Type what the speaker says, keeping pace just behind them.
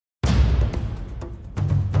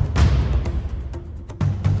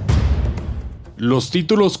Los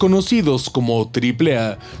títulos conocidos como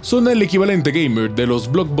AAA son el equivalente gamer de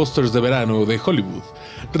los blockbusters de verano de Hollywood.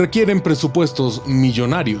 Requieren presupuestos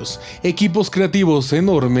millonarios, equipos creativos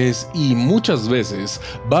enormes y muchas veces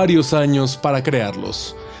varios años para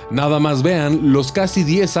crearlos. Nada más vean los casi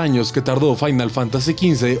 10 años que tardó Final Fantasy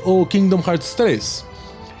XV o Kingdom Hearts 3.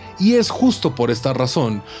 Y es justo por esta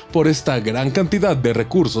razón, por esta gran cantidad de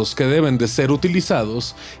recursos que deben de ser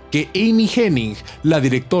utilizados, que Amy Hennig, la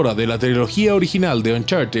directora de la trilogía original de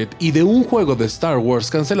Uncharted y de un juego de Star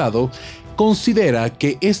Wars cancelado, considera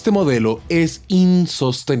que este modelo es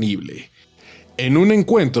insostenible. En un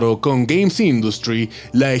encuentro con Games Industry,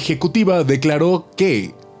 la ejecutiva declaró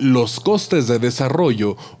que los costes de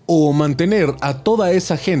desarrollo o mantener a toda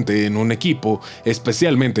esa gente en un equipo,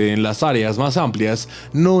 especialmente en las áreas más amplias,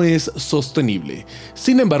 no es sostenible.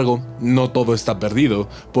 Sin embargo, no todo está perdido,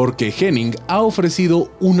 porque Hennig ha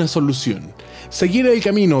ofrecido una solución: seguir el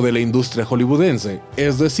camino de la industria hollywoodense,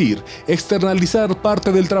 es decir, externalizar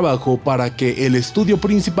parte del trabajo para que el estudio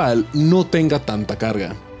principal no tenga tanta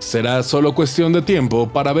carga. Será solo cuestión de tiempo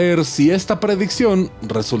para ver si esta predicción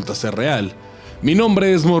resulta ser real. Mi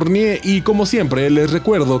nombre es Mornier y como siempre les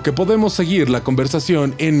recuerdo que podemos seguir la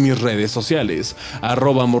conversación en mis redes sociales,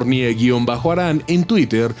 @Mornier_Arán en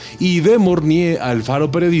Twitter y de Mornier Alfaro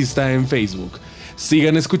Periodista en Facebook.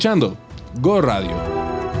 Sigan escuchando Goo Radio.